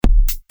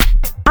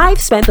I've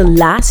spent the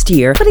last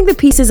year putting the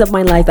pieces of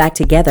my life back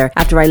together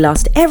after I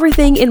lost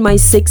everything in my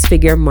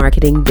six-figure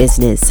marketing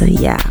business. So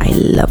yeah, I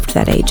loved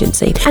that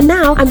agency. And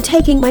now I'm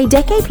taking my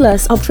decade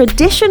plus of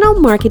traditional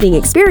marketing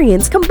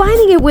experience,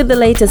 combining it with the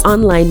latest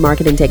online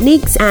marketing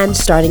techniques and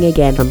starting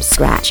again from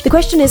scratch. The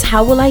question is,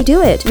 how will I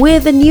do it?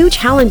 With the new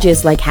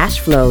challenges like cash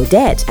flow,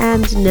 debt,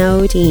 and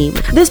no team.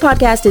 This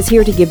podcast is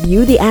here to give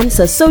you the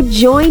answers, so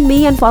join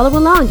me and follow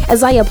along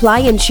as I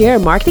apply and share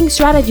marketing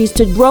strategies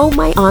to grow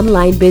my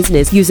online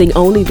business using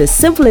only the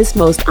simplest,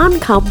 most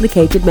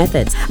uncomplicated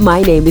methods.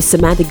 My name is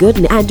Samantha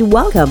Gooden, and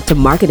welcome to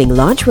Marketing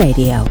Launch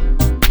Radio.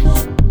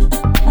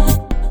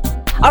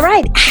 All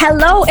right.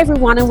 Hello,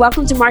 everyone, and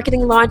welcome to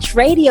Marketing Launch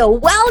Radio.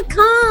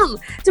 Welcome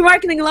to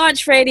Marketing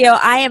Launch Radio.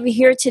 I am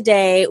here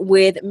today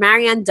with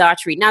Marianne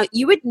Daughtry. Now,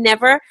 you would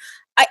never,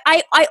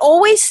 I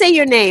always say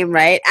your name,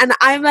 right? And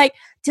I'm like,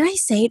 did I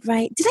say it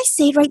right? Did I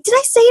say it right? Did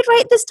I say it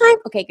right this time?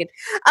 Okay, good.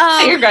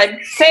 You're good.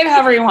 Say it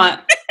however you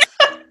want.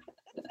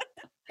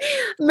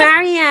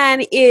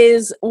 Marianne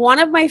is one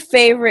of my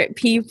favorite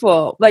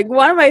people,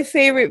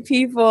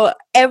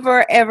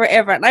 ever.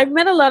 And I've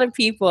met a lot of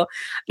people.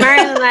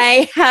 Marianne and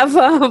I have,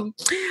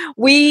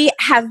 we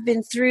have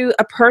been through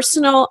a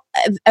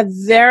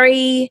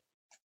very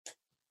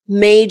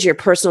major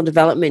personal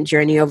development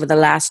journey over the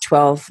last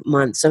 12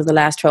 months, and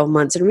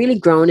really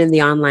grown in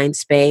the online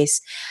space,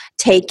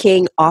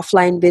 taking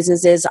offline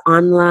businesses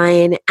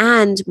online.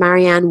 And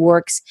Marianne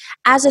works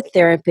as a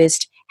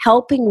therapist,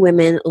 helping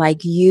women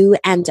like you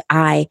and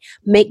I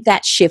make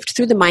that shift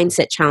through the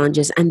mindset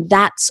challenges. And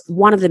that's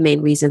one of the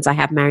main reasons I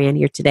have Marianne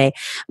here today.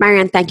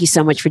 Marianne, thank you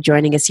so much for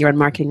joining us here on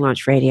Marketing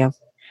Launch Radio.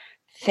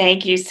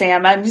 Thank you,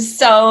 Sam. I'm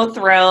so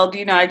thrilled.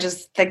 I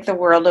just think the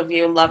world of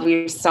you. Love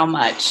you so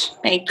much.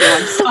 Thank you.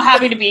 I'm so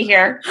happy to be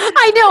here.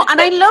 I know.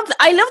 And I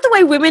love the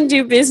way women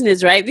do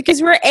business, right?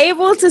 Because we're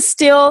able to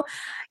still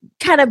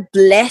kind of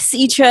bless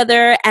each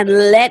other and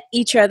let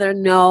each other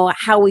know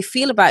how we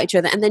feel about each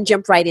other and then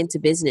jump right into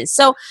business.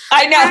 So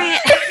I know.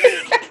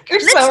 You're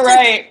so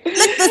right.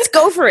 Let's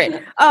go for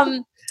it.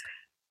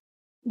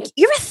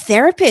 You're a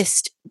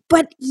therapist,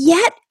 but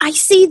yet I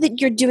see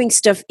that you're doing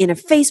stuff in a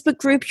Facebook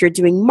group. You're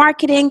doing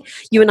marketing.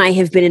 You and I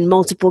have been in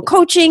multiple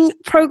coaching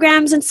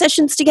programs and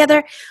sessions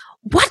together.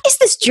 What is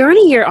this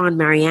journey you're on,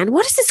 Marianne?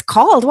 What is this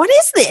called? What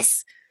is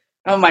this?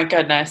 Oh my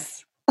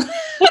goodness.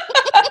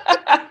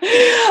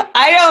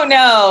 I don't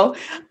know.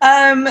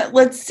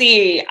 Let's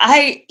see.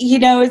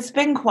 It's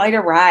been quite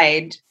a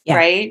ride,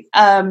 right?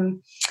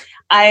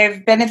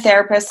 I've been a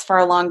therapist for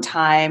a long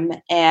time,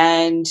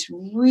 and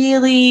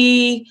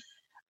really,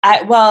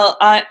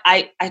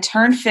 I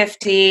turned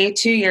 50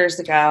 2 years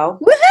ago.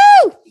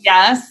 Woohoo!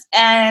 Yes.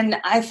 And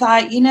I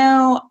thought,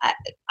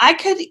 I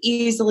could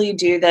easily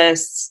do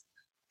this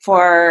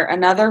for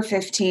another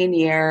 15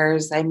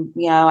 years. I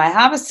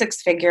have a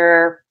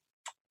six-figure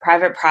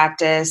private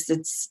practice.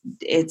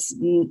 I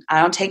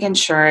don't take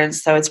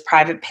insurance, so it's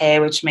private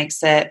pay, which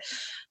makes it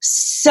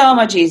so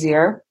much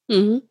easier.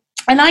 Mm-hmm.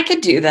 And I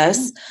could do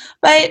this,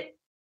 but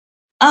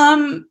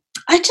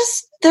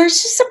there's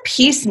just a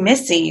piece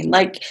missing.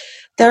 Like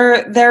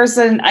there's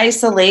an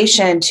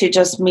isolation to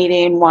just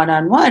meeting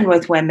one-on-one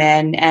with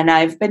women, and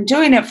I've been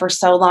doing it for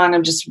so long.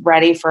 I'm just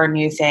ready for a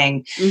new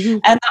thing. Mm-hmm.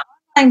 And the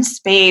online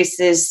space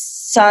is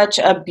such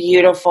a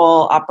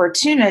beautiful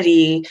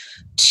opportunity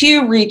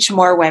to reach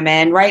more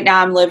women. Right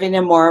now, I'm living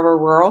in more of a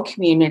rural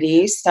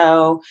community,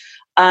 so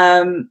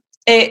I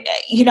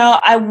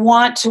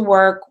want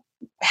to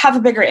have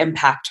a bigger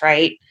impact,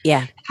 right?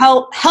 Yeah.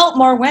 Help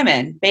more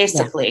women,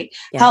 basically.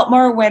 Yeah. Help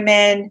more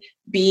women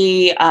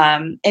be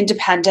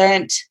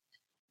independent,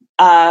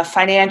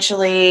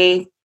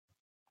 financially,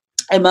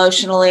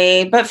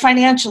 emotionally, but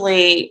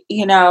financially,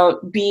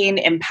 being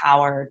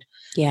empowered.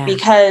 Yeah.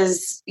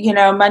 Because,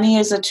 money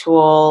is a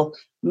tool.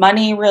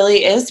 Money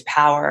really is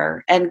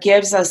power and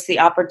gives us the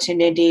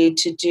opportunity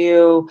to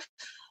do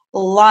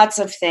lots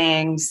of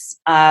things,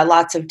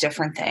 lots of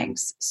different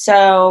things.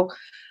 So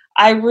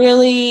I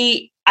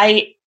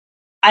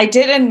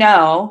didn't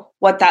know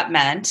what that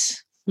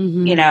meant,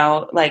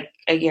 like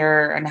a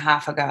year and a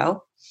half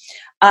ago.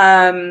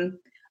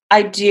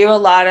 I do a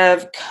lot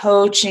of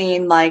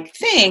coaching like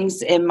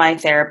things in my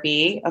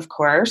therapy, of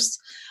course.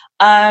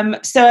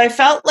 So I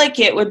felt like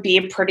it would be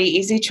a pretty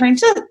easy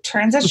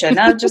transition.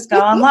 I'll just go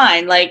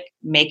online, like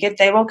make it,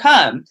 they will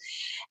come.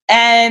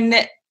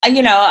 And,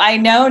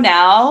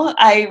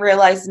 I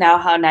realize now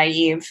how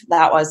naive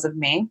that was of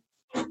me,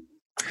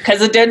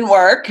 because it didn't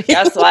work.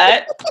 Guess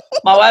what?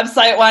 My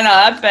website went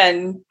up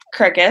and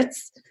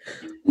crickets.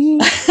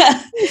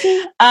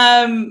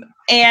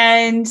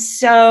 And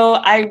so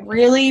I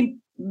really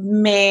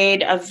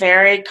made a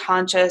very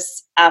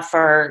conscious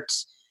effort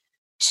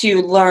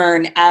to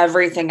learn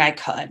everything I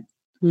could.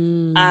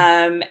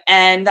 And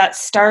that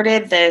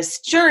started this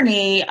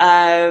journey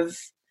of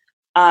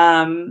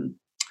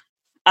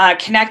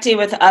connecting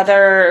with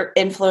other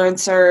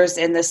influencers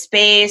in the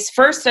space.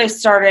 First, I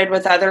started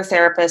with other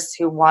therapists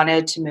who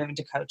wanted to move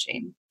into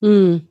coaching.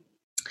 And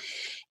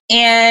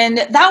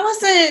that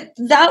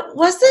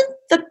wasn't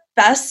the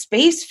best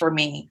space for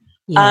me.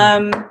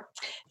 Yeah.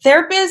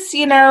 therapists,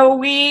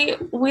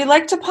 we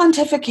like to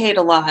pontificate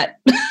a lot.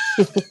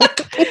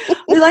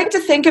 We like to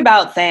think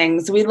about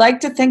things. We like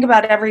to think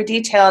about every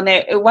detail, and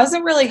it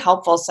wasn't really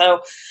helpful.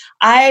 So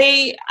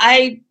I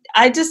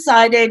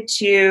decided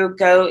to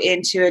go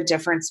into a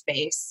different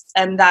space,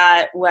 and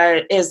that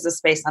is the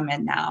space I'm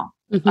in now.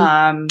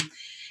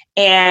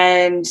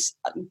 And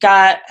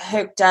got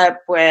hooked up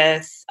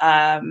with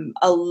a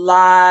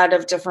lot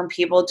of different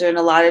people doing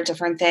a lot of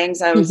different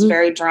things. I was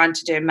very drawn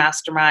to doing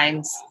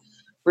masterminds,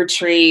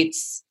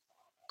 retreats,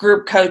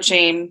 group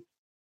coaching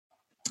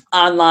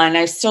online.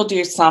 I still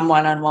do some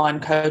one-on-one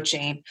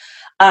coaching,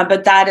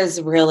 but that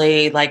is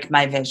really like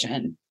my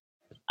vision.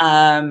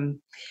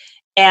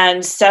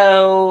 And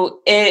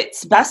so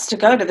it's best to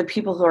go to the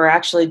people who are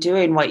actually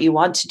doing what you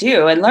want to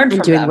do and learn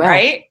from them,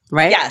 right?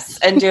 Right. Yes.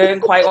 And doing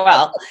quite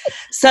well.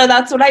 So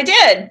that's what I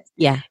did.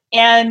 Yeah.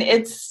 And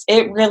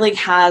it really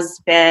has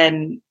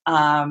been,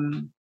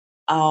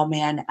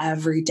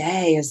 every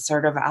day is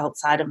sort of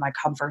outside of my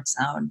comfort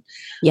zone.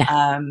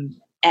 Yeah.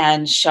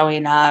 And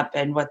showing up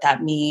and what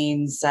that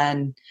means,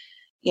 and,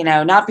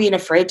 not being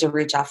afraid to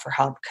reach out for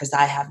help, because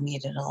I have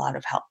needed a lot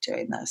of help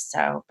doing this.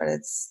 So, but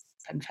it's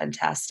been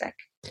fantastic.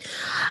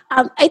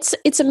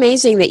 It's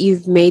amazing that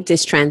you've made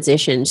this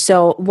transition.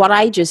 So what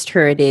I just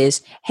heard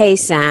is, hey,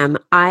 Sam,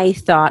 I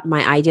thought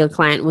my ideal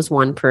client was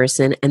one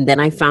person, and then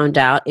I found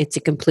out it's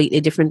a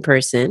completely different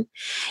person.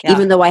 Yeah.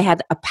 Even though I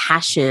had a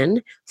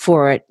passion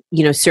for,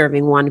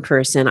 serving one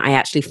person, I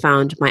actually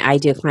found my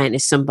ideal client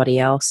is somebody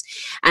else.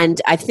 And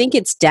I think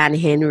it's Dan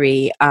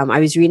Henry. I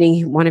was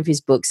reading one of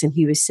his books, and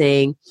he was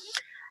saying,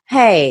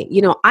 hey,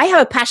 I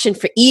have a passion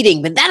for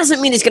eating, but that doesn't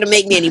mean it's going to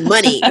make me any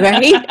money,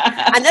 right?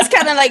 And that's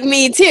kind of like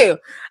me too.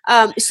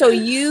 So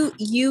you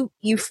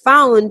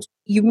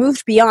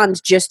moved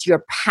beyond just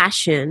your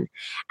passion,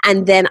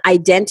 and then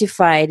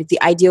identified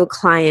the ideal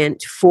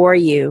client for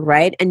you,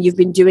 right? And you've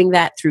been doing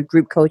that through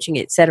group coaching,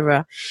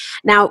 etc.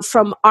 Now,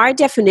 from our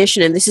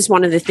definition, and this is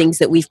one of the things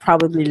that we've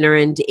probably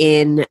learned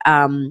in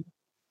one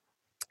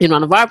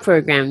of our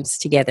programs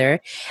together,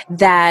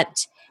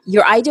 that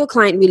your ideal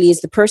client really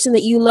is the person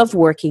that you love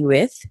working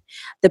with,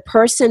 the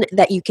person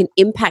that you can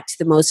impact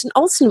the most, and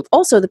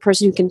also the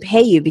person who can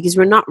pay you, because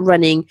we're not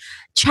running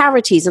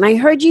charities. And I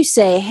heard you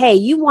say, hey,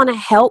 you want to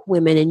help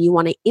women and you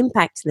want to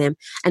impact them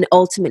and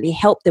ultimately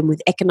help them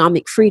with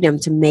economic freedom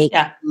to make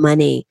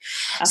money.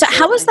 Absolutely. So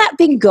how has that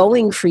been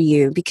going for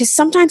you? Because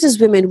sometimes as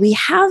women, we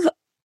have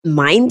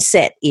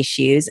mindset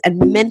issues and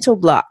mental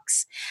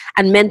blocks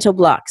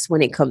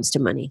when it comes to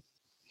money.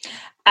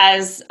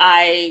 As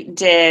I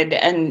did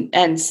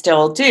and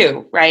still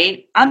do,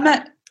 right? I'm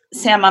a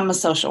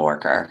social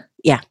worker.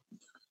 Yeah.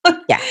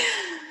 Yeah.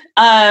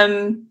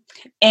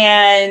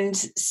 And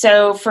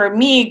so for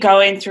me,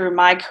 going through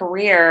my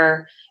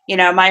career,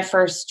 my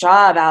first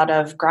job out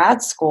of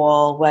grad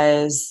school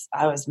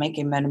I was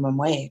making minimum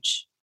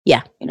wage.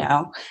 Yeah.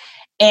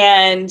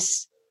 And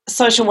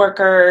social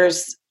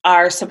workers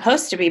are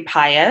supposed to be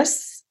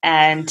pious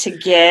and to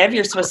give.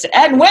 You're supposed to,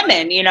 and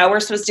women,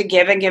 we're supposed to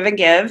give and give and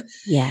give.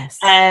 Yes.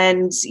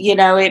 And,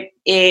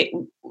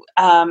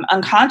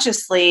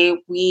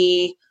 unconsciously,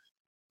 we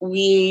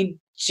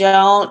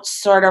don't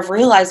sort of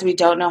realize we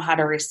don't know how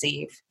to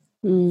receive.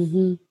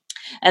 Mm-hmm.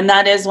 And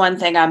that is one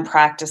thing I'm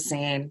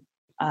practicing,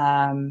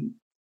 and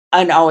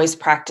always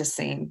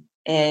practicing,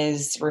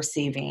 is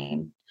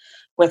receiving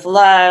with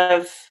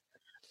love.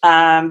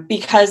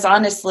 Because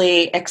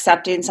honestly,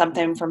 accepting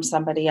something from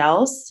somebody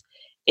else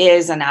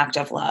is an act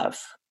of love.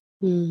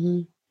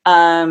 Mm-hmm.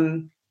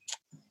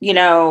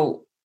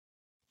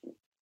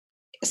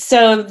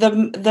 So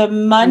the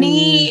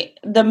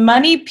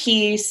money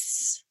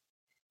piece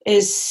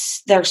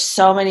is, there's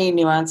so many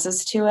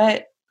nuances to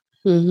it.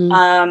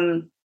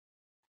 Mm-hmm.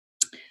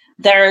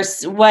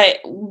 There's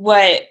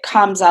what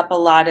comes up a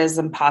lot is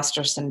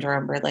imposter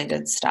syndrome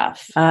related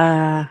stuff.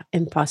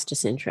 Imposter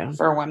syndrome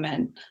for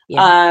women.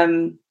 Yeah.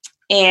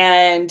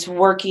 And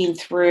working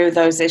through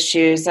those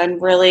issues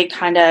and really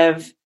kind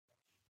of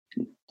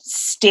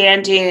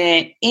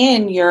standing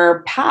in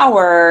your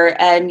power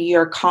and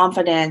your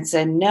confidence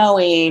and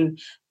knowing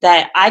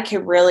that I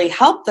could really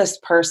help this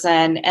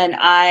person, and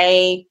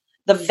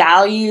the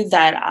value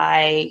that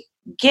I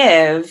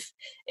give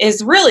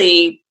is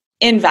really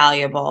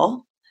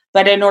invaluable.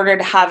 But in order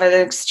to have an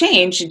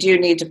exchange, you do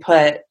need to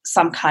put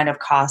some kind of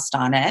cost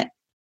on it,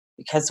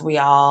 because we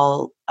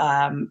all,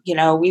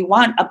 we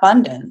want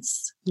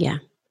abundance. Yeah.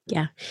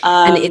 Yeah.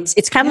 And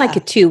it's kind of like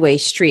a two-way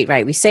street,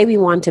 right? We say we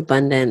want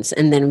abundance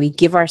and then we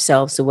give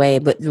ourselves away,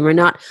 but we're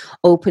not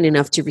open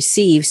enough to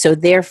receive. So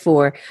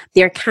therefore,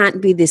 there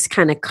can't be this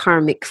kind of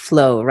karmic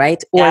flow,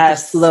 right? Or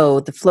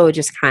the flow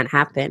just can't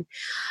happen.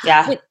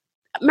 Yeah. But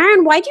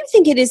Marion, why do you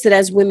think it is that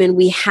as women,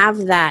 we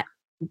have that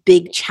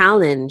big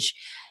challenge,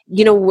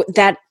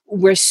 that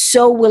we're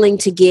so willing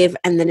to give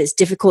and then it's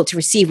difficult to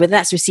receive, whether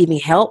that's receiving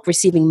help,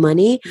 receiving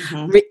money,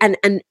 and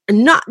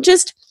not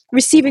just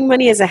receiving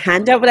money as a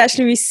handout, but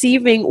actually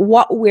receiving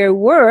what we're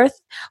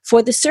worth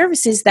for the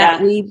services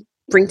that we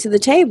bring to the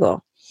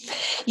table?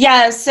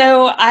 Yeah,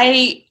 so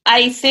I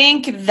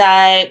think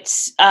that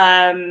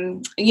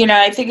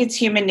I think it's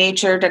human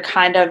nature to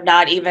kind of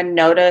not even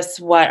notice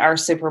what our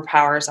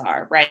superpowers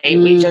are, right?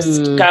 We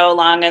just go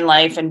along in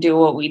life and do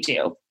what we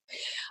do.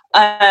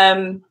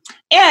 And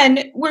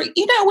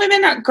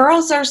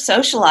girls are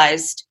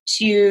socialized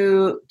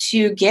to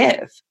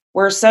give.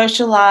 We're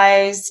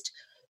socialized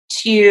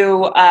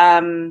to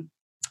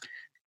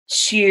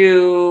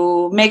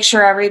make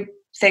sure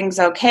everything's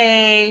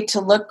okay, to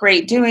look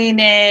great doing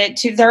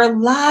it. There are a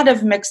lot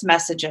of mixed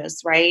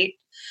messages, right?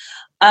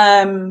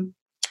 And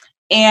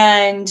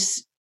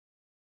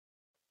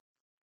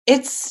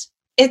it's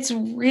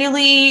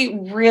really,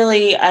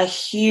 really a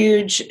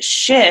huge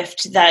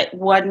shift that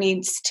one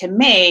needs to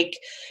make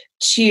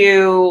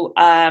to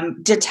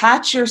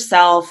detach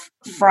yourself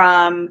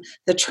from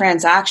the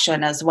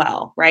transaction as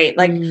well, right?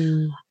 Like,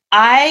 you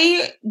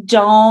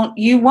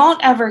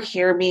won't ever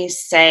hear me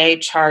say,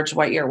 charge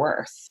what you're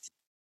worth,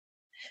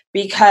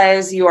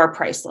 because you are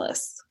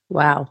priceless.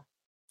 Wow.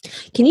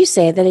 Can you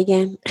say that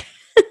again?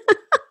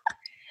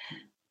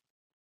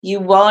 You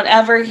won't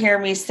ever hear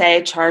me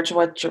say, charge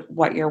what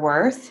you're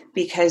worth,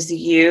 because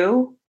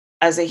you,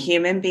 as a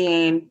human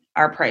being,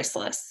 are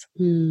priceless.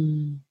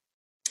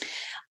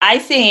 I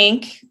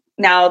think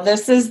now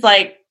this is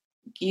the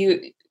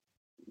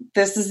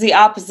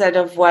opposite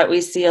of what we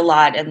see a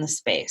lot in the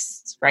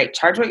space, right?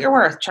 Charge what you're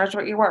worth, charge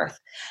what you're worth.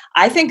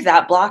 I think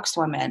that blocks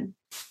women.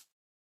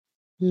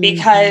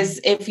 Because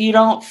if you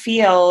don't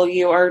feel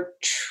you are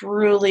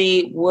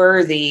truly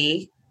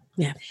worthy,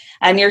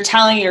 and you're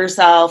telling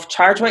yourself,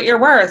 charge what you're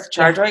worth,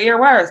 charge what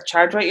you're worth,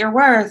 charge what you're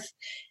worth,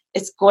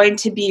 it's going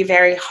to be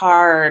very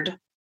hard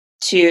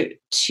to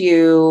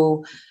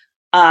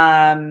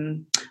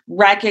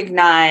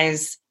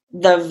recognize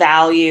the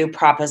value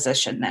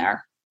proposition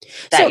there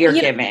that you're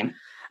giving.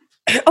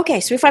 Okay,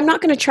 so if I'm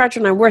not going to charge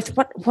what I'm worth,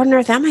 what on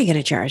earth am I going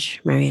to charge,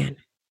 Marianne?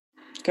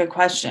 Good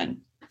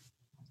question.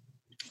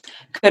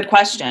 Good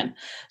question.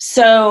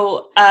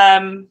 So,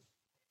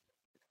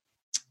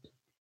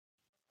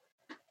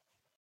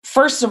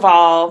 first of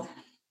all,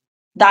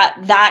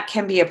 that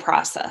can be a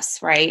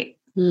process, right?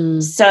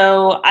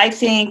 So I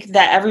think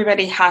that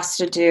everybody has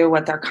to do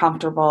what they're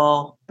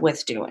comfortable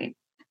with doing.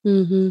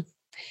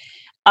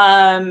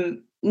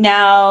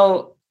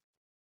 Now,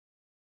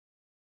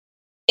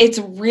 it's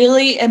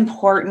really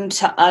important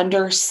to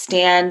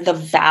understand the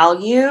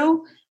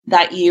value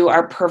that you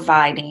are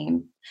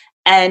providing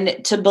and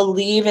to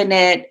believe in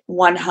it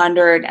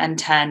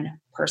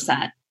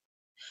 110%.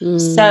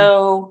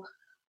 So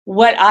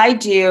what I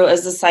do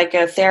as a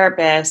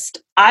psychotherapist,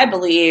 I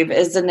believe,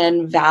 is an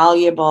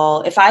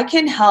invaluable, if I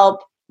can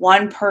help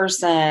one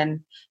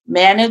person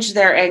manage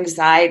their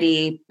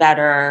anxiety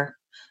better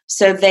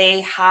so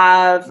they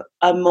have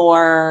a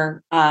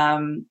more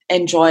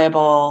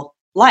enjoyable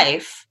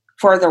life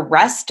for the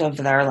rest of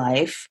their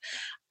life,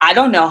 I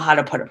don't know how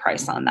to put a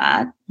price on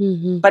that,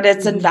 but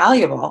it's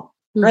invaluable.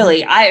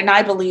 Really,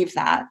 I believe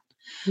that.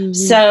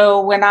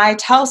 So when I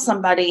tell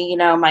somebody,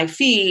 my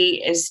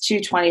fee is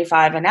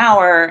 $225 an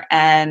hour,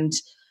 and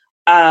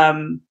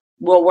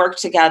we'll work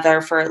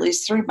together for at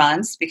least 3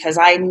 months, because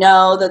I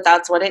know that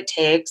that's what it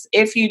takes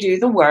if you do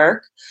the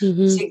work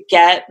to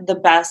get the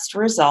best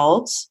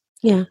results.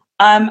 Yeah,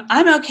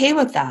 I'm okay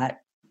with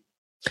that.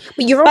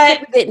 But you're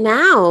okay with it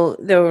now,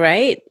 though,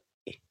 right?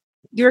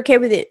 You're okay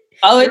with it.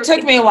 Oh, it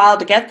took me a while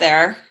to get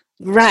there.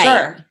 Right.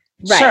 Sure.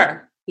 Right.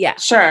 Sure. Yeah.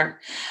 Sure.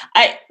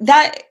 I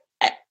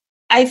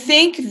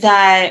think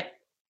that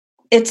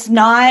it's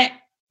not,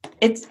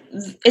 it's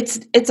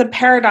a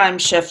paradigm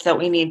shift that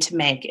we need to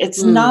make.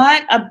 It's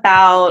not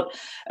about,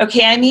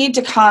 okay, I need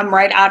to come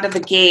right out of the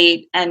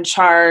gate and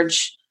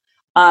charge,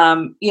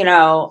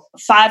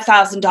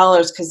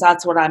 $5,000 because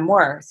that's what I'm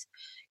worth.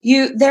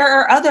 There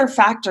are other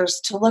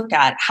factors to look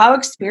at. How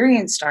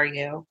experienced are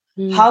you?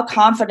 How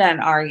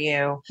confident are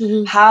you?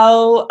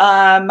 How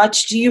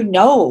much do you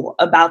know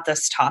about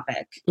this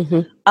topic?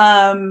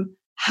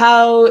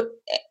 How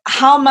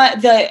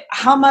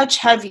much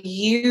have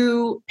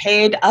you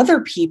paid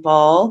other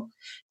people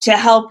to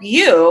help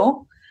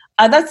you?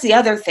 That's the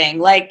other thing.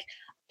 Like,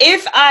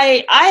 if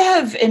I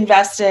have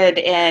invested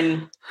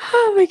in,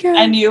 oh my God,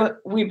 and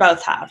we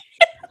both have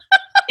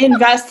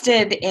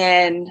invested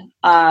in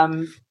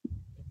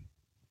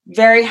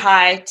very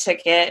high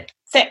ticket.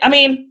 I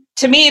mean,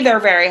 to me, they're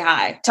very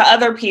high. To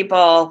other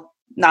people,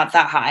 not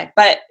that high,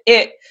 but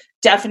it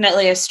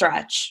definitely a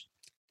stretch.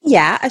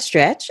 Yeah, a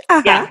stretch.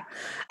 Yeah.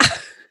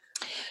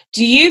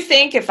 Do you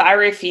think if I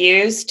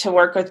refused to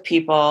work with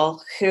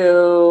people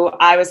who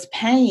I was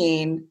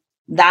paying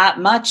that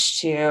much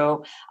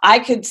to, I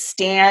could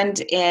stand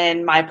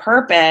in my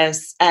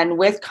purpose and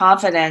with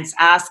confidence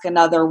ask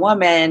another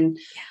woman,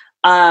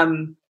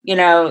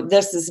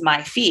 this is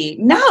my fee?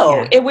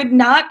 No, It would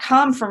not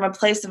come from a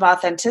place of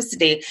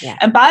authenticity. Yeah.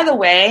 And by the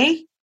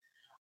way,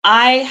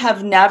 I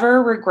have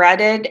never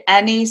regretted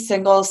any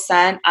single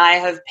cent I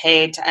have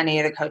paid to any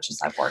of the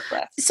coaches I've worked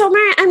with. So,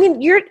 Mary,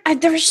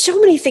 there are so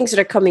many things that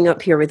are coming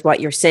up here with what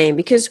you're saying,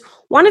 because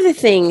one of the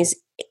things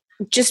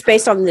just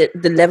based on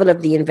the level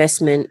of the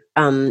investment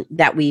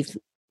that we've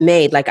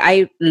made, like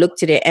I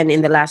looked at it, and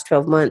in the last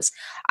 12 months,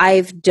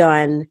 I've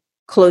done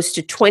close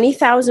to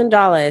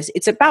 $20,000.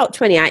 It's about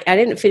 20. I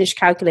didn't finish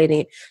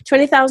calculating it.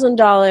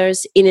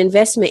 $20,000 in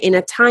investment in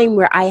a time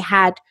where I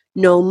had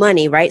no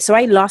money, right? So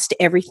I lost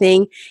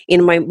everything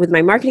with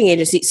my marketing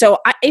agency. So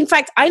in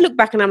fact, I look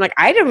back and I'm like,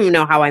 I don't even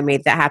know how I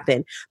made that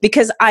happen,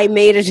 because I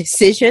made a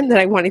decision that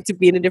I wanted to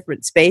be in a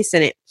different space,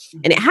 and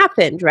it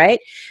happened, right?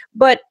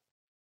 But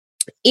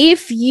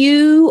if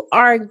you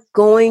are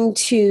going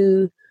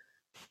to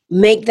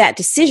make that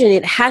decision,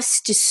 it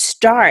has to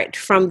start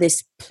from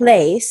this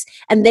place,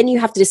 and then you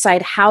have to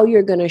decide how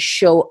you're going to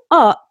show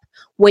up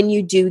when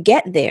you do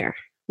get there,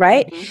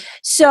 right? Mm-hmm.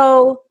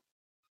 So,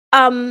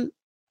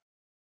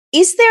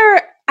 is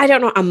there, I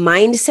don't know, a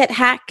mindset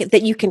hack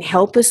that you can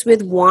help us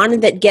with, one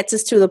that gets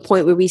us to the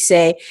point where we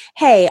say,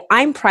 hey,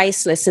 I'm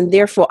priceless, and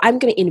therefore I'm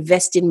going to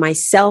invest in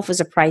myself as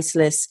a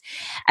priceless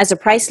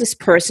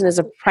person, as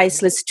a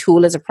priceless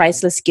tool, as a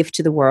priceless gift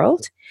to the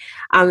world?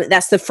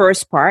 That's the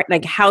first part.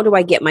 Like, how do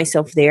I get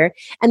myself there?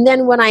 And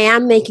then when I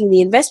am making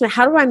the investment,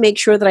 how do I make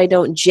sure that I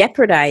don't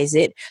jeopardize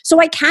it, so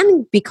I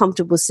can be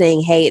comfortable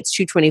saying, hey, it's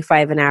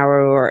 $225 an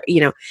hour, or,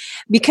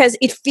 because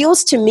it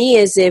feels to me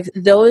as if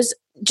those,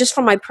 just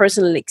from my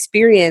personal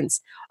experience,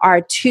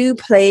 are two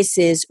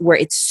places where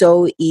it's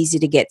so easy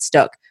to get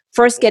stuck.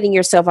 First, getting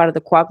yourself out of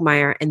the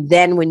quagmire, and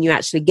then when you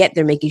actually get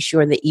there, making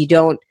sure that you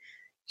don't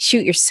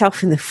shoot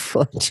yourself in the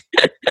foot.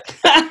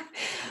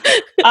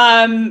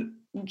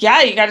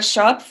 Yeah, you got to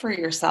show up for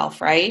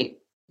yourself, right?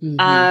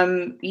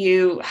 Mm-hmm.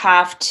 You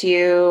have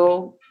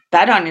to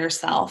bet on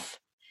yourself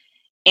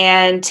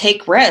and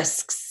take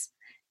risks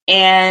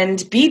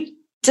and be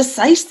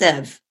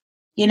decisive,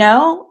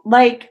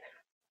 like,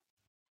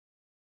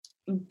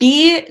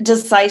 be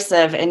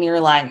decisive in your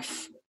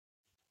life.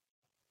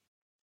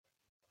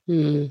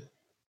 There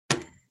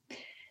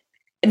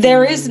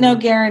is no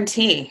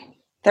guarantee.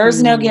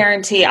 There's no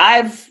guarantee.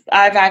 I've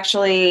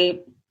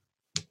actually,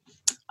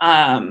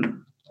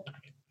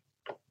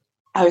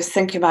 I was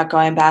thinking about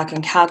going back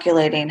and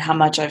calculating how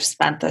much I've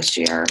spent this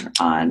year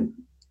on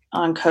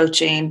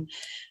coaching.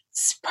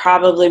 It's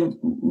probably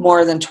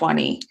more than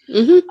 20.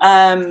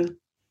 Mm-hmm.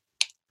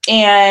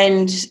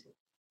 And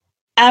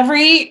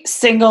every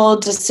single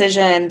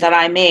decision that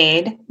I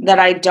made that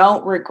I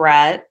don't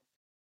regret,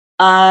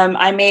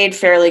 I made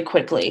fairly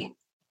quickly.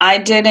 I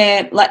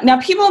didn't now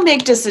people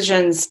make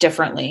decisions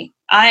differently.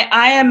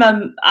 I'm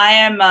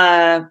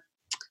a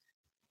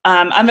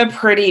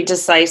pretty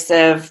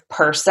decisive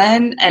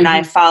person, and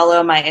I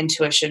follow my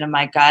intuition and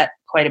my gut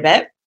quite a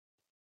bit.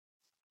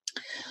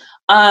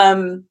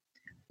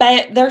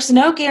 But there's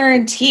no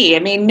guarantee. I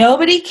mean,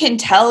 nobody can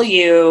tell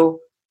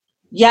you,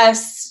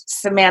 yes,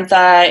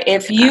 Samantha,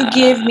 if you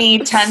give me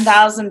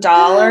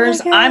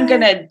 $10,000, I'm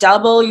going to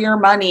double your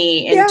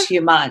money in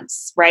 2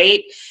 months,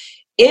 right?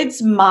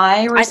 It's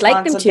my responsibility. I'd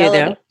like them to,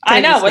 though.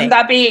 I know. Wouldn't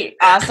that be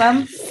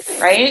awesome?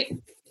 Right?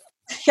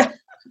 Yeah.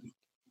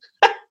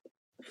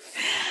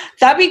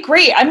 That'd be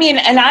great. I mean,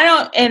 and I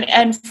don't,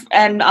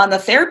 and on the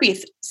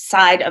therapy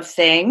side of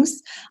things,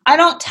 I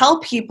don't tell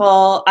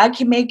people I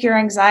can make your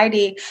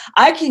anxiety.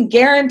 I can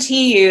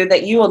guarantee you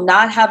that you will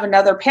not have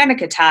another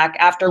panic attack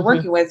after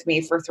working with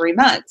me for 3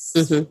 months.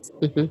 I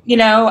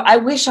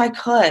wish I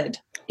could.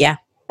 Yeah.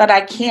 But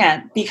I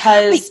can't,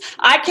 because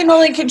I can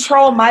only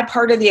control my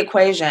part of the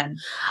equation.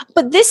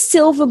 But this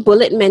silver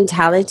bullet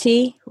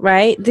mentality,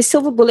 right? The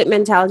silver bullet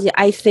mentality,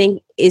 I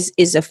think,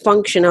 is a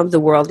function of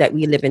the world that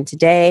we live in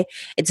today.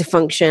 It's a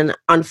function,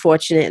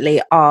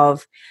 unfortunately,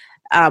 of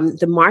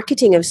the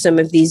marketing of some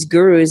of these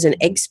gurus and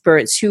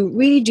experts who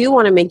really do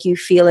want to make you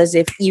feel as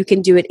if you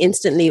can do it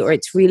instantly, or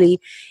it's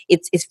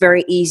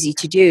very easy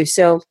to do.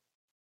 So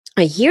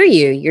I hear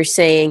you. You're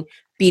saying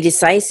be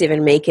decisive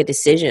and make a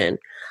decision.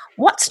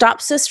 What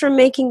stops us from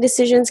making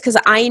decisions? Because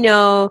I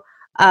know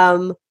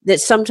that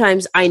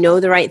sometimes I know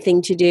the right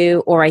thing to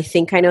do, or I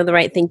think I know the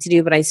right thing to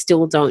do, but I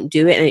still don't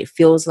do it. And it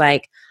feels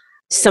like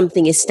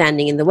something is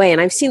standing in the way.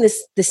 And I've seen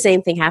the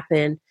same thing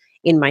happen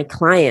in my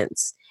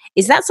clients.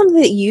 Is that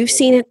something that you've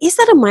seen? And is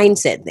that a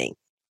mindset thing?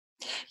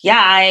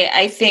 Yeah,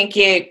 I think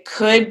it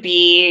could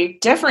be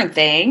different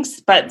things.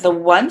 But the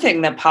one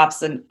thing that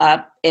pops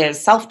up is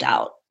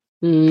self-doubt.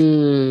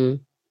 The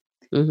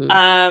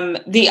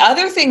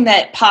other thing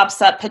that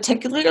pops up,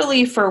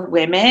 particularly for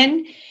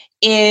women,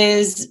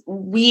 is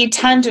we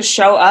tend to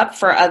show up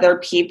for other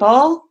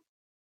people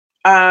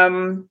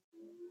much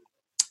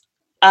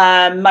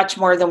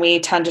more than we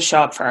tend to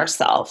show up for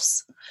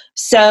ourselves.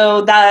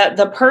 So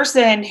the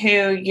person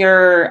who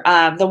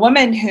the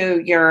woman who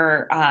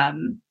you're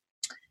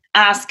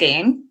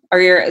asking,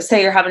 or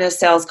say you're having a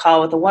sales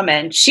call with a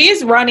woman,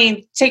 she's when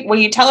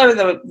you tell her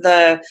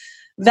the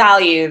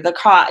value, the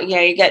cost,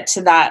 you get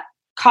to that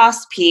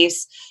cost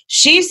piece,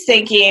 she's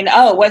thinking,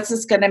 oh, what's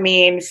this going to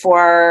mean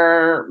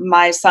for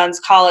my son's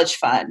college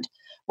fund?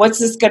 What's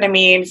this going to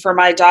mean for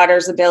my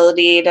daughter's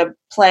ability to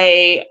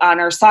play on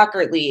her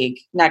soccer league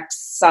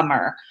next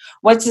summer?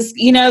 What's this,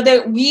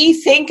 that we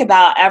think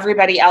about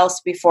everybody else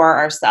before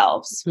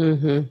ourselves.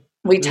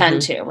 We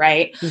tend to,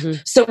 right?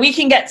 Mm-hmm. So we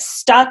can get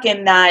stuck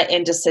in that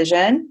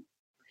indecision.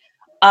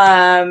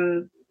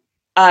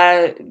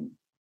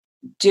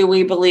 Do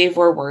we believe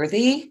we're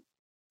worthy?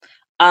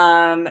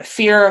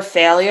 Fear of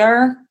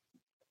failure,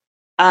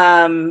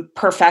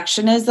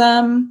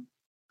 perfectionism,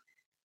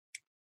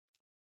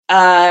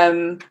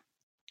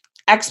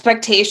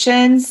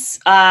 expectations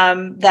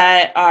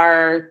that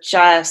are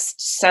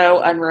just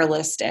so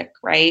unrealistic,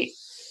 right?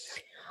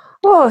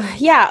 Oh,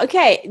 yeah.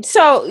 Okay.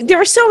 So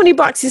there are so many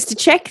boxes to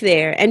check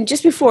there. And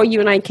just before you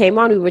and I came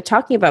on, we were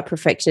talking about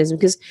perfectionism,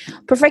 because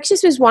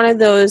perfectionism is one of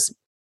those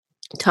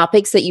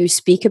topics that you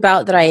speak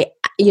about that I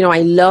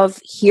love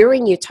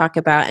hearing you talk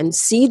about and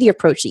see the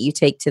approach that you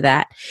take to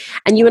that.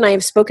 And you and I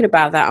have spoken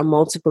about that on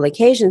multiple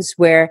occasions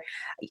where,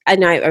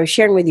 and I was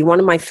sharing with you, one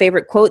of my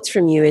favorite quotes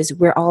from you is,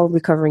 "We're all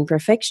recovering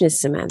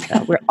perfectionists,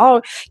 Samantha." We're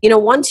all,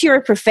 once you're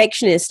a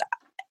perfectionist,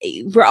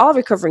 we're all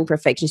recovering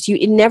perfectionists.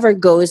 It never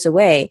goes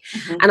away.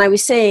 Mm-hmm. And I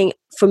was saying,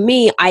 for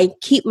me, I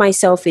keep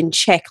myself in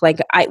check.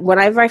 Like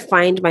whenever I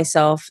find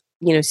myself,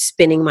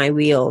 spinning my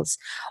wheels,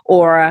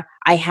 or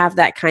I have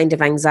that kind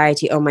of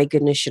anxiety, oh my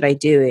goodness, should I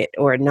do it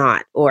or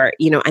not? Or,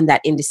 and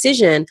that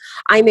indecision,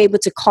 I'm able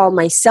to call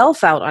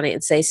myself out on it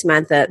and say,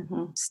 Samantha,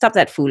 stop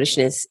that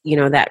foolishness.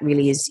 That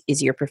really is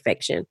your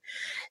perfection.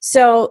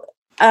 So,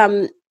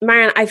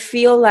 Marianne, I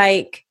feel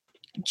like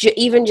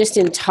even just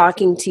in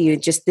talking to you,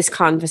 just this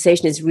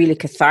conversation is really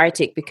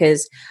cathartic,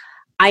 because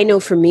I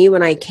know for me,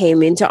 when I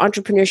came into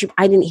entrepreneurship,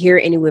 I didn't hear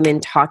any women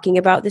talking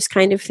about this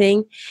kind of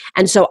thing.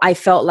 And so I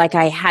felt like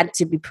I had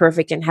to be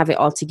perfect and have it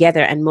all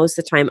together. And most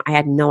of the time I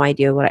had no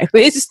idea what I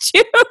was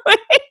doing.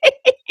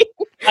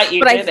 But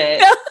you did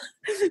it.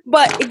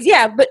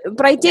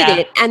 But I did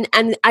it.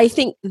 And I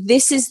think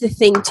this is the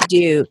thing to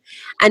do.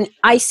 And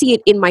I see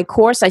it in my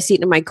course. I see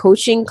it in my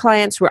coaching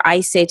clients, where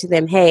I say to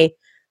them, hey,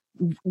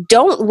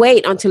 don't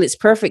wait until it's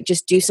perfect.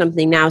 Just do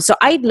something now. So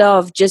I'd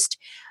love just,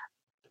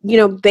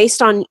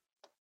 based on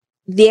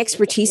the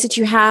expertise that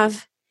you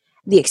have,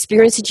 the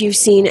experience that you've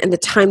seen, and the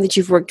time that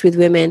you've worked with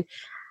women,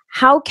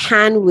 how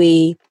can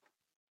we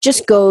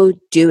just go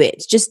do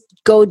it? Just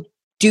go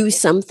do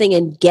something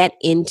and get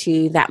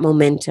into that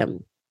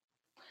momentum.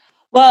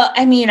 Well,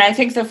 I mean, I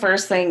think the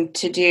first thing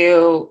to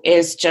do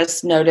is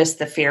just notice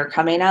the fear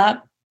coming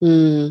up.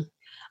 And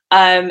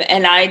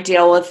I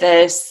deal with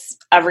this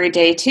every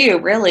day too,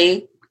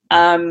 really.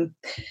 And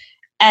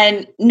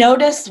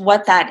notice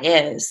what that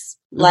is.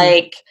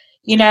 Like,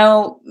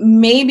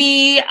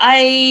 maybe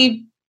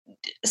I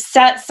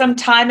set some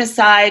time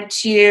aside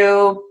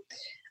to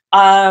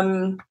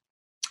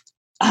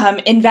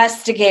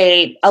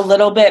investigate a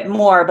little bit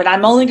more, but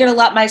I'm only going to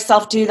let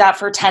myself do that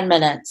for 10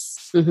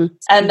 minutes.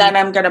 And then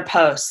I'm going to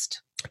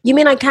post. You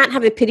mean I can't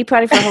have a pity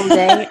party for a whole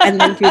day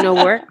and then do no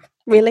work?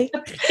 Really?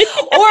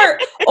 or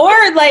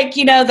like,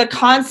 the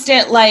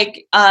constant,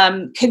 like,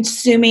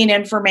 consuming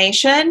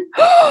information.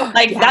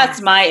 Like,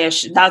 that's my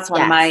issue. That's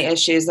one of my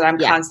issues that I'm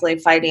constantly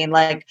fighting.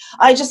 Like,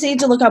 I just need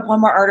to look up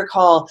one more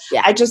article.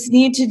 I just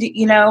need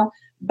to,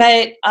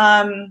 but,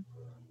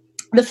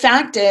 the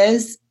fact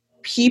is,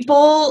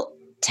 people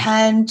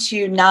tend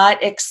to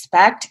not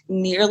expect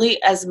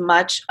nearly as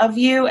much of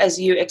you as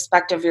you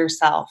expect of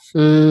yourself.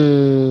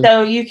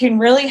 So you can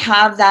really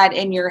have that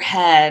in your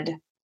head,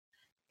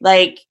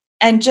 like,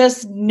 and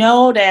just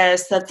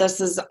notice that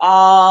this is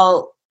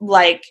all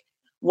like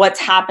what's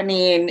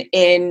happening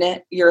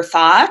in your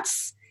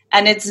thoughts.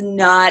 And it's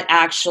not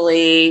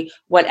actually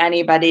what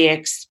anybody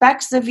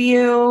expects of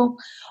you,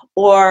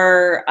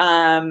 or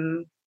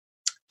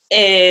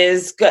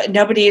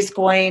nobody's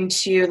going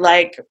to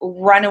like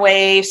run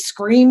away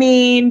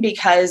screaming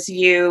because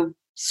you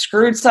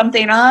screwed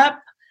something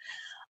up.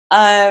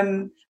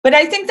 But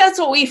I think that's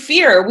what we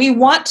fear. We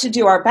want to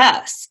do our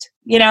best.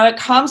 It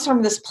comes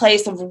from this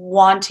place of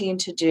wanting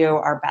to do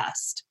our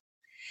best.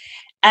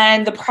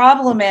 And the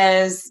problem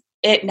is,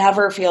 it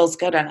never feels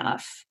good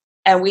enough.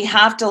 And we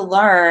have to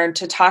learn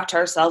to talk to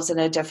ourselves in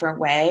a different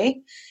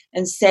way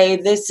and say,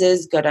 this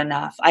is good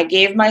enough. I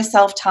gave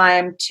myself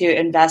time to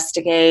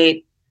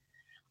investigate.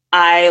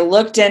 I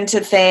looked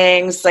into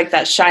things like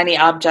that shiny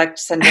object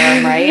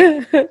syndrome,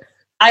 right?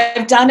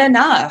 I've done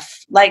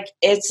enough. Like,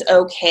 it's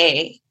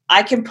okay.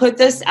 I can put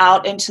this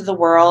out into the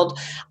world.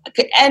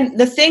 And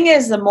the thing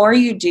is, the more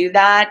you do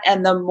that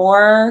and the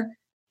more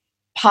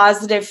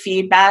positive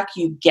feedback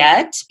you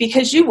get,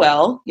 because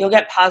you'll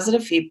get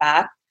positive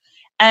feedback.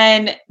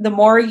 And the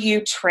more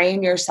you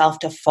train yourself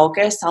to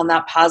focus on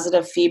that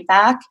positive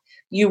feedback,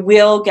 you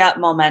will get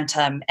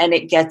momentum, and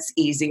it gets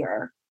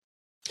easier.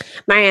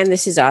 Marianne,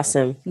 this is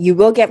awesome. You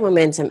will get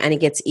momentum, and it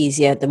gets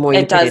easier the more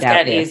you put it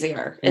out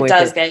there. It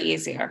does get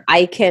easier.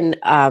 I can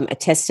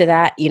attest to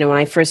that. When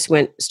I first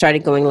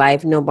started going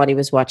live, nobody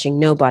was watching.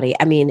 Nobody.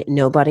 And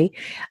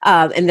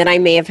then I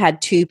may have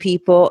had 2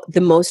 people,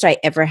 the most I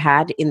ever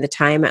had in the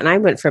time. And I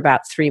went for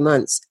about 3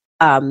 months.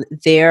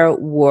 There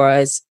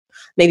was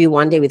maybe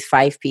one day with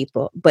 5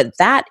 people. But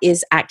that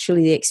is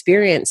actually the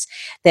experience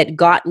that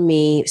got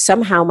me.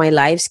 Somehow my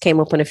lives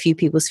came up on a few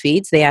people's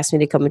feeds. They asked me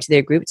to come into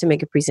their group to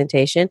make a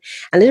presentation.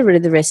 A little bit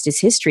of the rest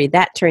is history.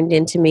 That turned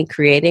into me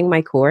creating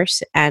my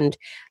course. And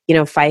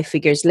 5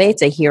 figures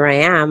later, here I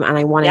am, and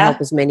I want to help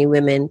as many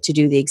women to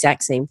do the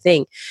exact same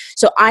thing.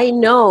 So I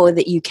know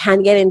that you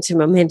can get into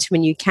momentum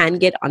and you can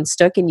get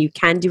unstuck and you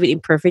can do it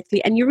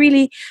imperfectly. And you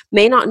really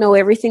may not know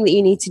everything that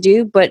you need to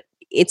do, but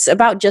it's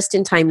about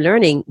just-in-time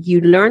learning.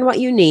 You learn what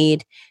you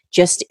need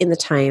just in the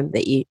time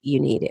that you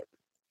need it.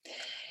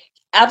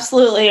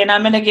 Absolutely. And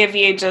I'm going to give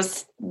you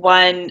just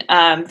one.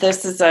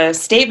 This is a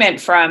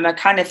statement from a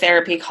kind of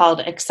therapy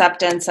called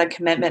acceptance and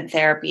commitment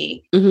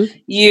therapy. Mm-hmm.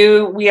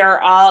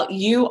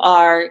 You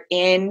are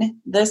in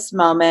this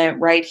moment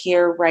right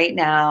here, right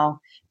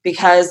now,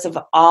 because of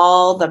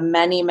all the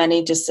many,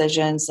 many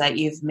decisions that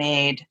you've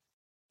made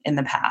in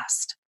the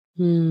past.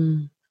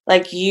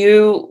 Like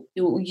you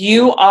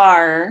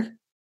are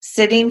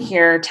sitting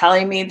here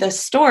telling me this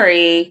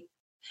story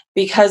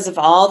because of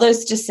all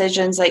those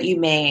decisions that you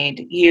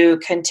made. You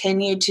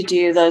continued to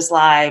do those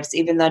lives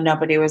even though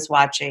nobody was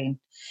watching.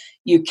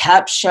 You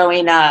kept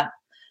showing up.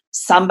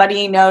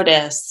 Somebody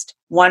noticed.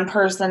 One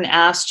person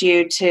asked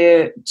you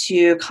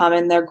to come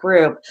in their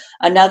group.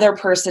 Another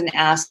person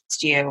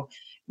asked you.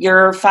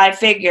 You're 5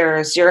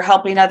 figures. You're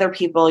helping other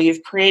people.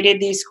 You've created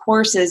these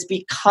courses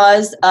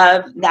because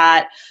of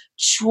that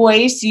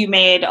choice you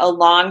made a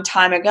long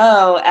time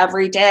ago,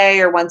 every day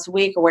or once a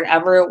week or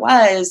whatever it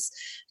was,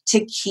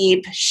 to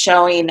keep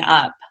showing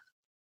up.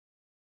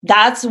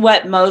 That's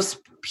what most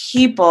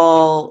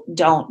people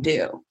don't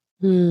do.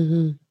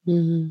 Mm-hmm.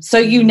 Mm-hmm. So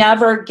you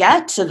never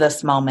get to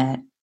this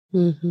moment.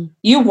 Mm-hmm.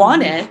 You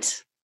want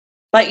it,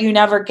 but you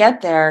never get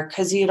there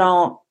because we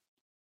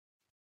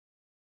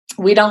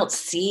don't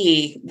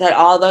see that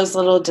all those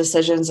little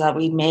decisions that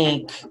we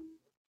make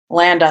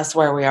land us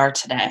where we are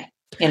today,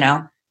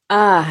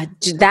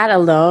 That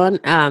alone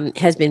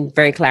has been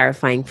very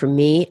clarifying for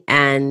me.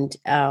 And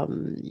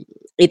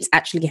it's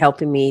actually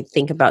helping me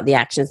think about the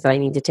actions that I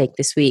need to take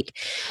this week.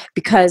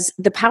 Because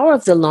the power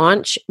of the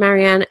launch,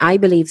 Marianne, I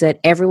believe that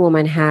every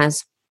woman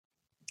has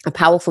a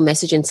powerful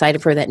message inside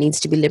of her that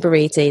needs to be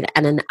liberated,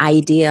 and an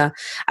idea,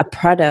 a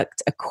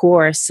product, a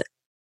course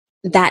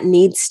that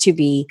needs to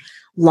be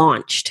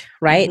launched,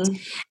 right? Mm-hmm.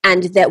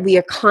 And that we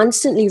are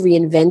constantly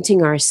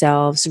reinventing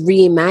ourselves,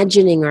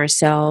 reimagining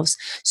ourselves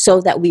so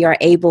that we are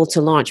able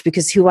to launch,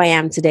 because who I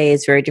am today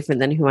is very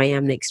different than who I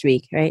am next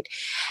week, right?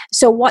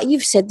 So what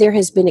you've said there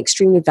has been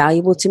extremely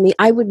valuable to me.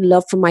 I would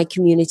love for my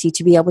community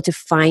to be able to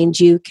find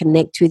you,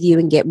 connect with you,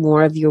 and get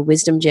more of your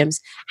wisdom gems.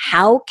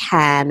 How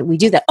can we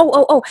do that?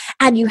 Oh,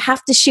 and you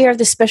have to share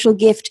the special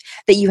gift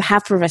that you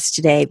have for us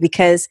today,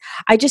 because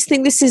I just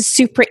think this is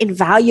super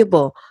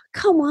invaluable.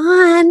 Come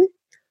on.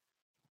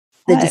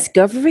 The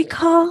discovery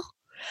call?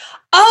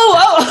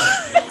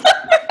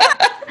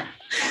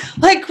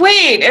 Like,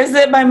 wait, is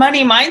it my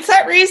money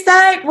mindset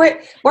reset?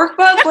 What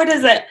workbook? What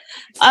is it?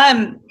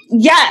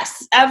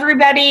 Yes,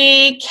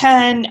 everybody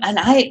can, and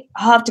I'll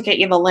have to get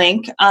you the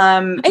link.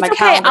 It's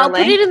okay. I'll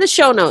put it in the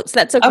show notes.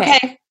 That's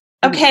okay.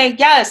 Okay.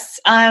 Yes.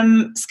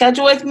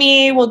 Schedule with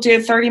me. We'll do a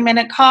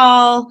 30-minute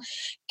call,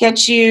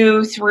 get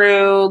you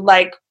through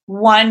like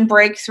one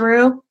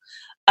breakthrough.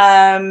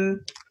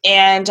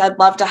 And I'd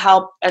love to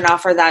help and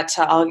offer that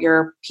to all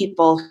your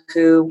people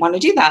who want to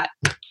do that.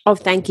 Oh,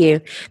 thank you.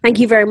 Thank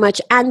you very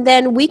much. And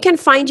then we can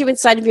find you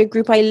inside of your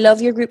group. I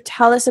love your group.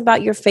 Tell us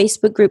about your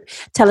Facebook group.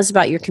 Tell us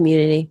about your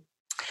community.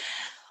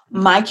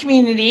 My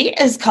community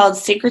is called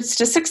Secrets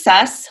to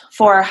Success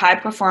for high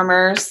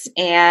performers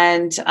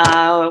and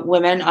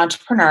women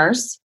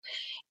entrepreneurs.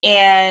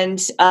 And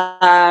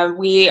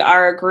we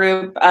are a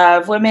group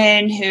of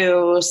women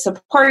who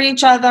support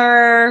each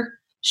other,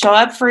 show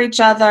up for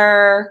each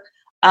other.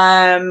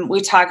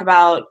 We talk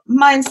about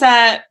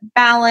mindset,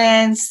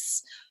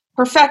 balance,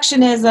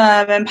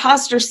 perfectionism,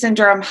 imposter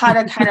syndrome, how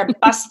to kind of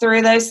bust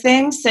through those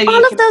things. So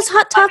all of those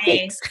hot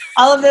topics.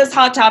 All of those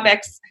hot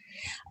topics.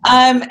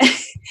 And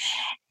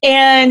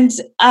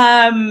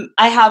I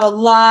have a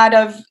lot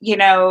of,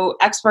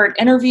 expert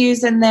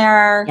interviews in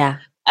there. Yeah.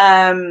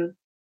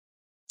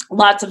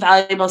 Lots of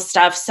valuable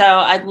stuff. So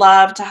I'd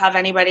love to have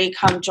anybody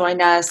come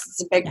join us.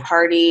 It's a big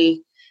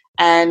party.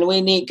 And we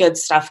need good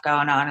stuff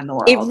going on in the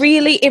world. It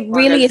really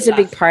is a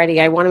big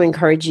party. I want to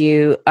encourage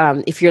you,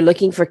 if you're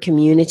looking for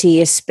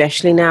community,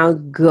 especially now,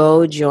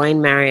 go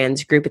join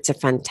Marianne's group. It's a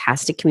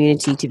fantastic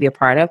community to be a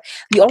part of.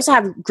 You also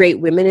have great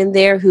women in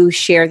there who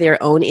share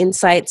their own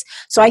insights.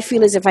 So I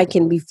feel as if I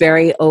can be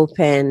very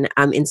open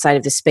inside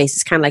of the space.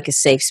 It's kind of like a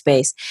safe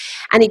space.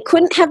 And it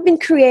couldn't have been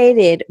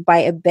created by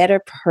a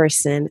better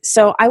person.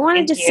 So I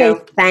wanted to say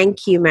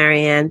thank you,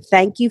 Marianne.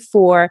 Thank you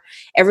for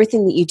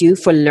everything that you do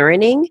for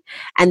learning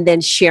and and then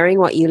sharing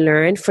what you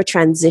learned for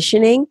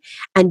transitioning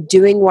and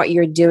doing what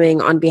you're doing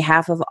on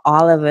behalf of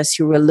all of us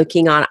who are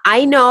looking on.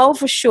 I know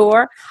for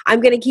sure I'm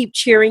going to keep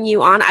cheering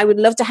you on. I would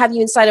love to have you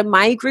inside of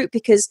my group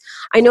because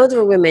I know there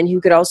are women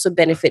who could also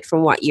benefit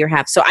from what you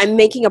have. So I'm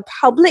making a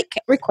public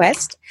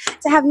request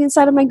to have you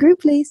inside of my group,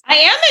 please. I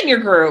am in your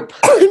group.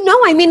 No,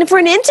 I mean for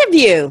an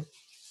interview.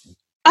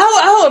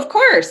 Oh, of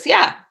course.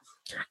 Yeah.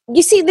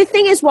 You see, the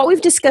thing is, what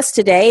we've discussed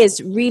today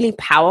is really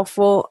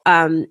powerful.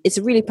 It's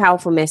a really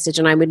powerful message,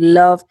 and I would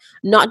love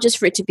not just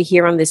for it to be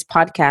here on this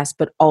podcast,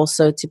 but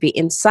also to be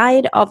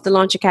inside of the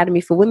Launch Academy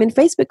for Women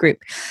Facebook group.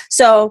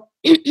 So,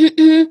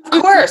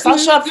 of course, I'll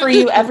show up for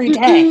you every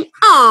day.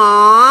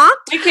 Aww.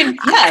 You can,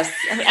 yes,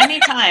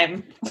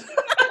 anytime.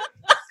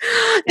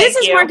 This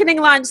is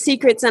Marketing Launch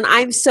Secrets, and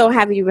I'm so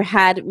happy we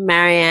had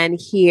Marianne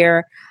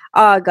here.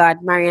 Oh,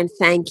 God, Marianne,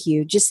 thank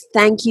you. Just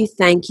thank you,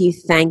 thank you,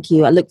 thank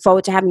you. I look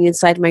forward to having you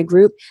inside my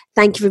group.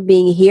 Thank you for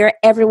being here.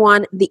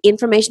 Everyone, the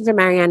information for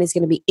Marianne is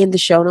going to be in the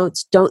show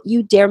notes. Don't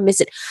you dare miss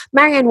it.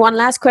 Marianne, one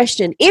last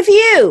question. If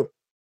you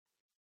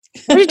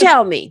were to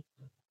tell me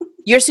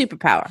your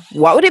superpower,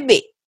 what would it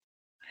be?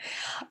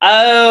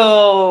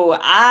 Oh,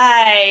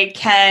 I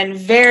can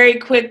very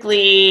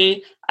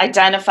quickly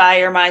identify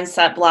your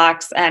mindset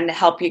blocks and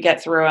help you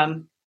get through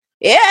them.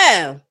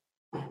 Yeah.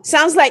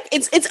 Sounds like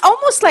it's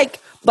almost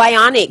like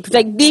bionic,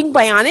 like being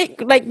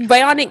bionic, like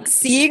bionic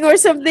seeing or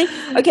something.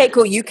 Okay,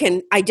 cool. You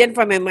can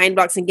identify my mind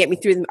blocks and get me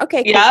through them.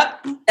 Okay, cool.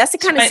 Yep. That's the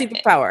kind of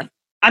superpower.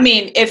 I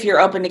mean, if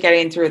you're open to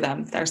getting through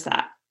them, there's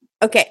that.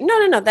 Okay.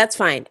 No, that's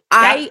fine.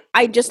 Yeah.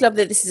 I just love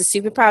that this is a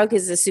superpower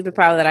because it's a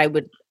superpower that I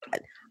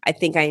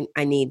think I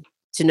need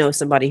to know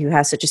somebody who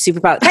has such a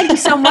superpower. Thank you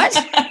so much.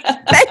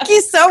 Thank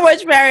you so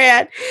much,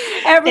 Marianne.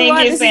 Everyone,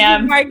 thank you, this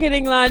Sam. is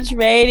Marketing Launch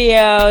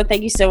Radio.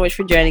 Thank you so much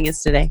for joining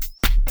us today.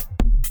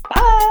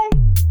 Bye.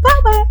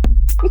 Bye-bye.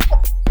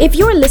 If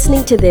you're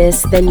listening to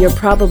this, then you're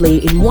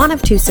probably in one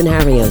of two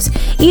scenarios.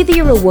 Either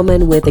you're a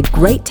woman with a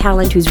great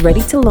talent who's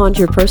ready to launch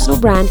your personal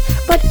brand,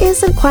 but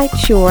isn't quite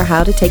sure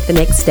how to take the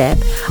next step,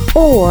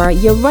 or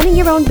you're running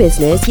your own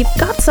business, you've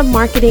got some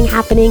marketing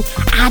happening,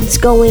 ads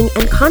going,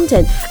 and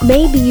content.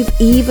 Maybe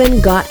you've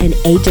even got an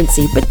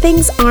agency, but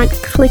things aren't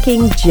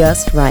clicking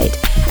just right,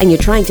 and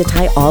you're trying to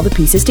tie all the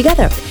pieces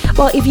together.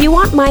 Well, if you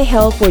want my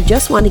help or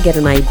just want to get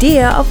an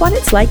idea of what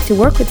it's like to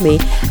work with me,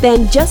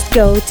 then just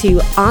go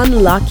to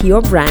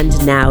unlockyourbrandnow.com.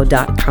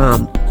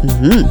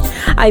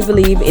 I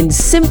believe in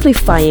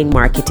simplifying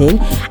marketing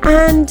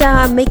and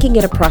making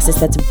it a process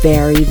that's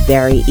very,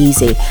 very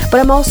easy. But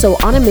I'm also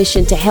on a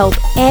mission to help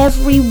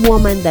every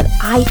woman that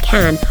I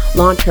can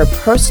launch her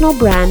personal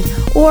brand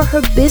or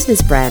her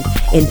business brand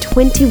in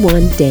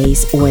 21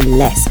 days or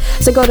less.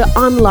 So go to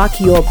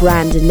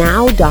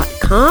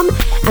unlockyourbrandnow.com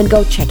and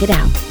go check it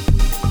out.